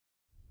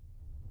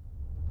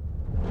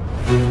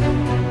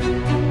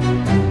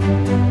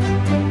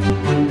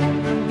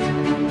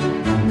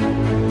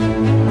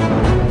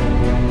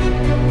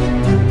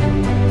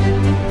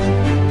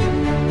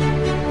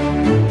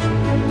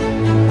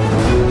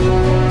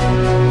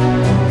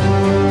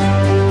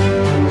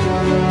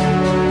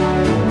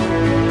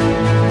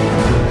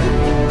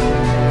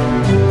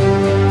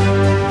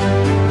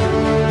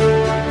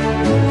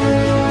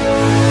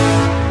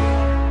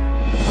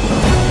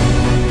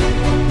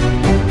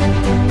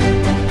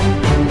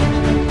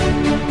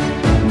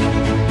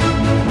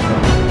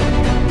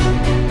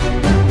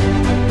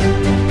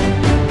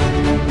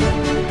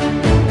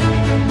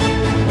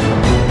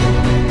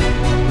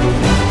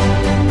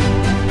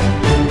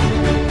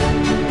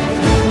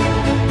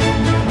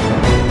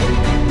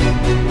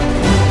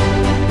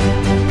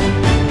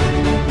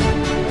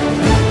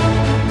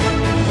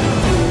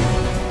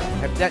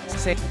That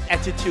same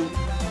attitude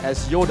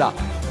as Yoda.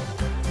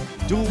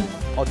 Do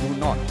or do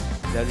not,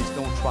 there is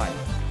no try.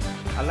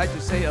 I'd like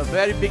to say a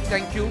very big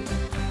thank you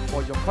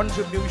for your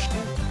contribution,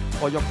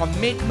 for your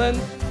commitment,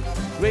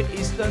 Great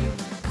Eastern.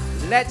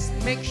 Let's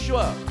make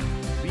sure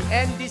we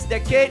end this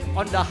decade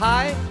on the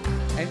high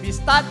and we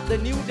start the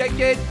new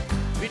decade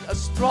with a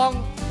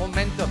strong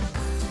momentum.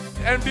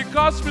 And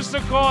because Mr.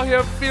 Kaur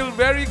here feels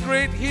very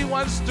great, he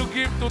wants to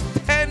give to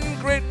 10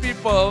 great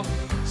people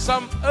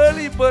some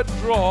early bird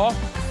draw,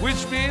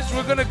 which means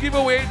we're going to give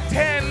away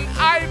 10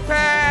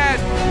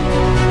 iPads.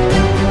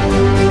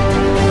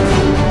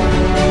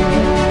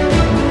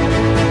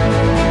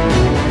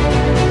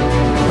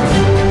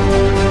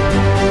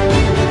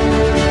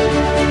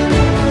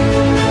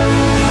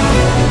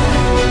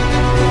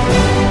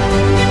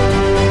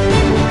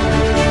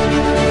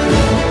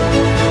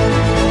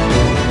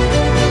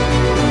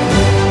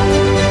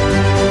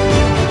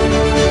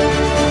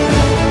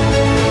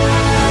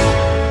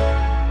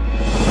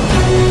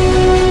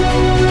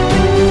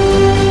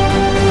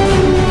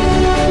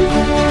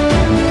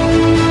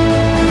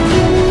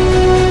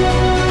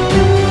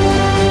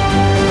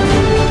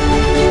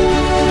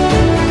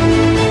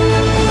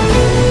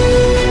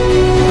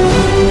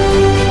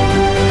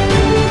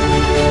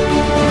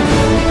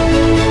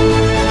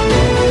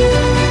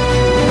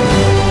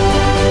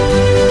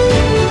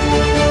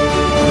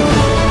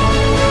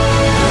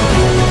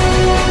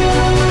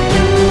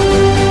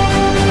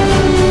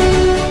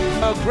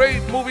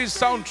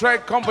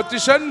 Soundtrack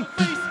competition.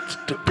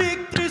 The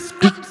big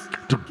scripts,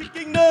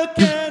 kicking the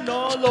can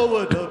all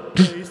over the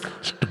place.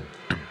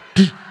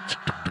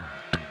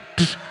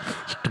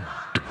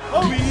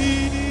 Oh,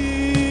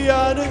 we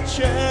are the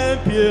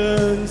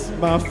champions,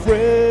 my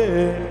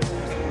friend.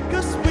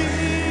 'Cause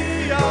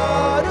we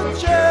are the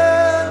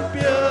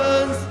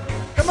champions.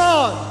 Come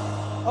on,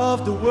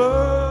 of the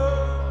world.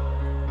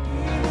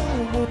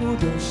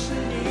 都是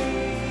你，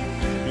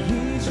一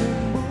尘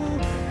不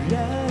染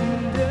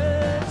的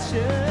真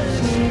实。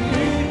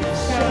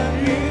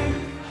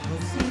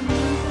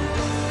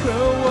 可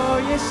我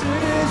也失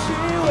去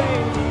为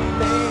你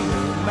泪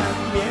满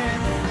面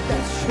的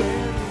权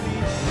利，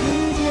遇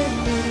见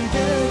你的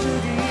注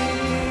定，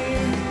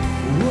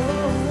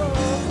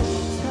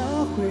它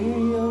会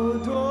有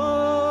多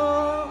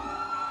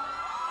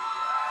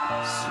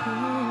幸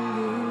运。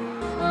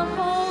 A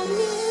whole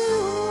new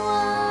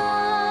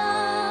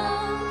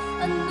world,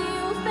 a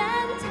new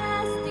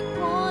fantastic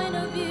point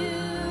of view,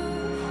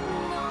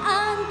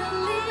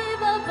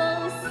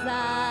 unbelievable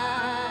sights.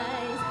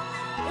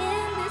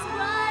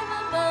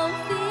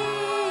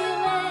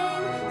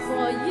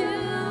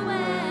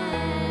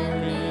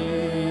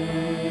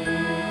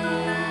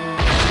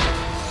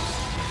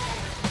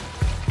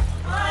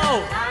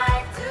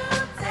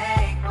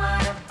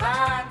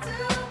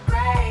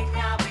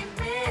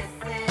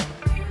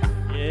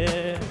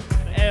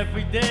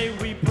 Every day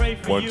we pray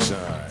for you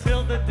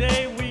till the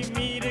day we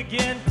meet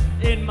again.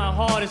 In my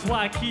heart is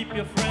why I keep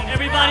your friend.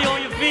 Everybody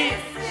on your feet.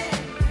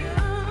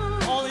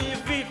 All on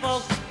your feet,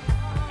 folks.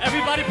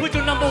 Everybody put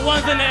your number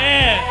ones in the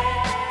air.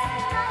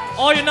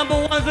 All your number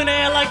ones in the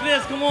air like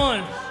this. Come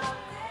on.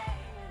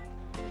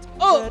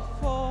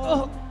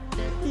 Oh,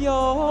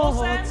 your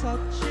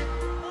touch.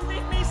 Don't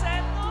leave me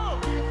sad. No.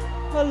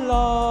 A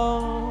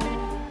long,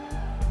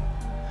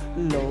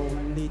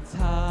 lonely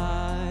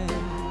time.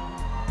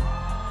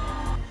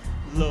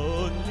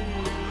 Lonely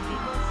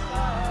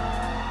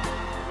inside,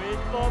 wait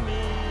for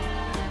me.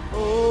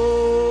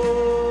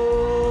 Oh,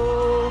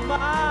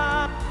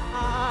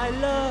 my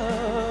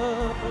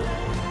love,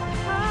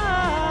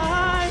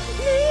 I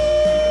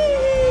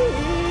need.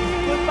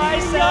 Goodbye,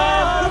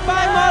 Sam.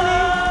 Goodbye,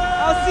 Molly.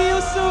 I'll see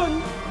you soon.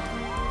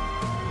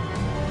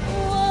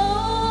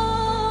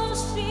 我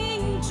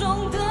心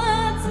中的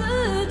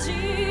自己，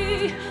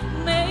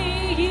每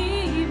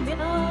一秒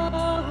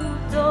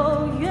都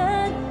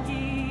愿意。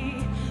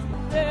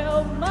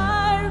 Feel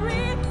my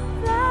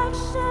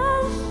reflection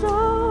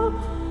show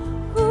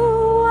who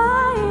I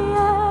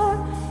am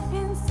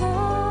inside.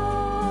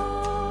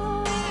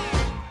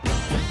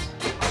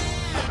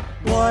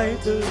 Why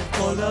the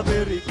color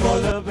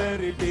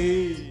very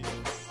deep?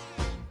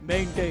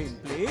 Maintain,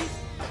 please.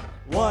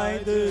 Why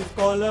the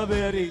color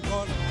very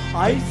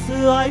ice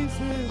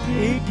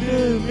meet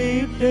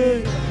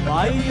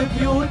my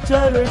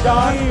future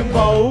time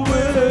bow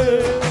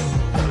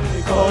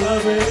call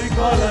away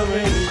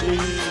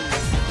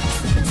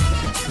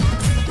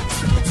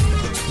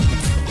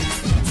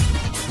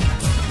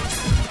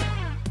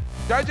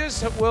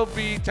Judges will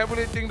be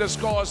tabulating the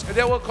scores and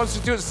they will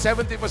constitute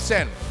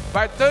 70%.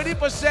 But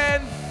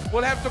 30%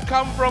 will have to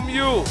come from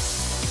you.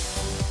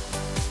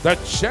 The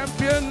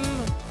champion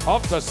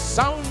of the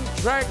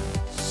soundtrack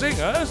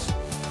singers,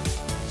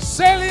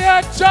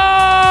 Celia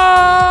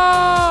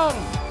Chong!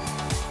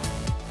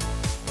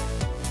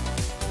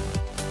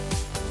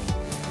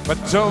 But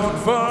don't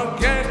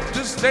forget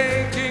just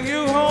taking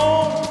you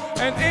home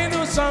and in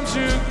whose arms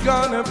you're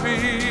gonna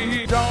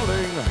be,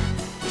 darling.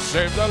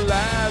 Save the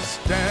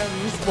last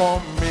dance for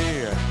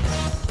me.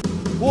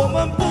 我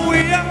们不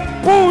一样，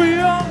不一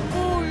样。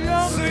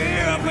虽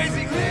然会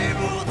经历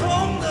不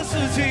同的事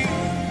情，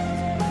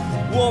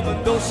我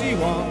们都希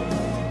望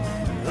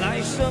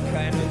来生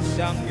还能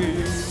相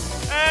遇。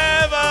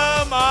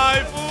Ever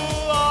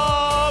mindful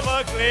of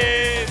a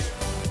clean。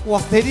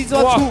哇 ，Steady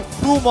做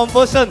出门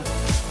version。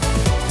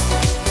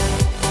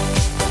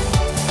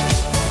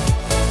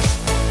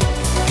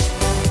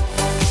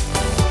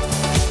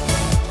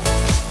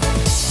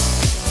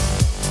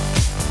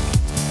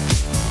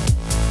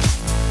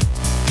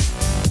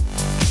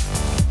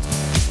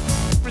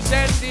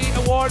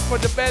For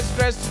the best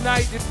dress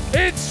tonight,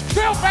 it's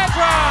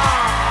Cleopatra!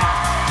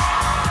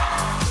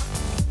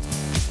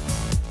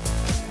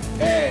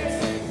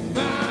 It's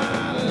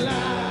my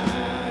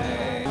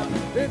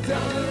life. It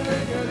doesn't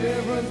make a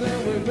difference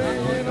and we're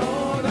making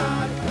all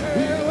night.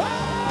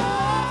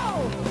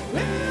 Oh,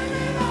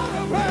 living on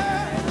a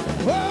prayer.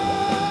 Oh,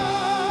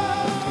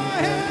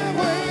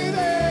 halfway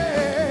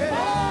there.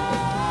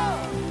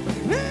 Oh,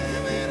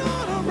 living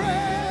on a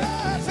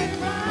prayer. Take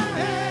my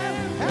hand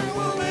and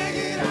we'll make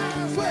it,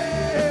 I swear.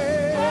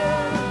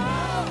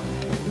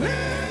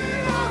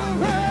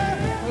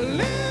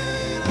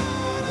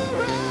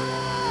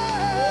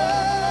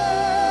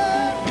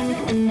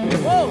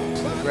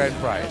 Grand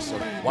prize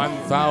of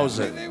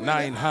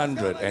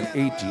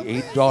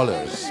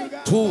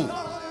 $1,988. 2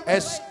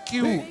 SQ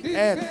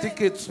air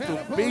tickets to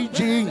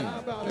Beijing,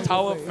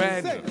 Tower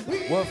Fan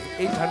worth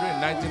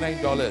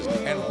 $899,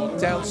 and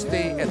hotel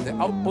stay at the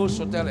Outpost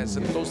Hotel at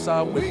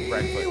Sentosa with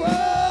breakfast.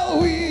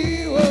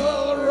 We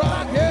will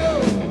rock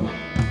you.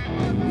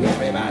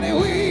 Everybody,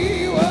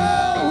 we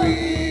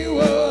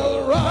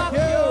will rock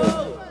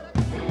you.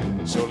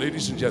 So,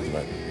 ladies and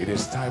gentlemen, it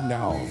is time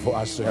now for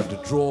us to have the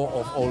draw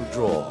of all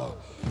draw.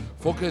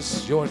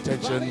 Focus your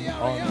attention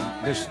on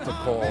Mr.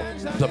 Call,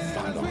 the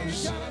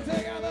finals.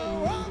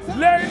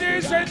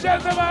 Ladies and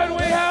gentlemen,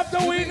 we have the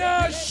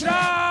winner, Sean!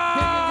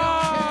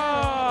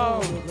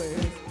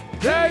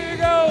 There you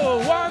go,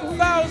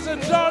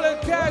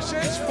 $1,000 cash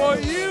is for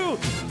you,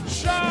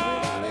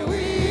 Sean!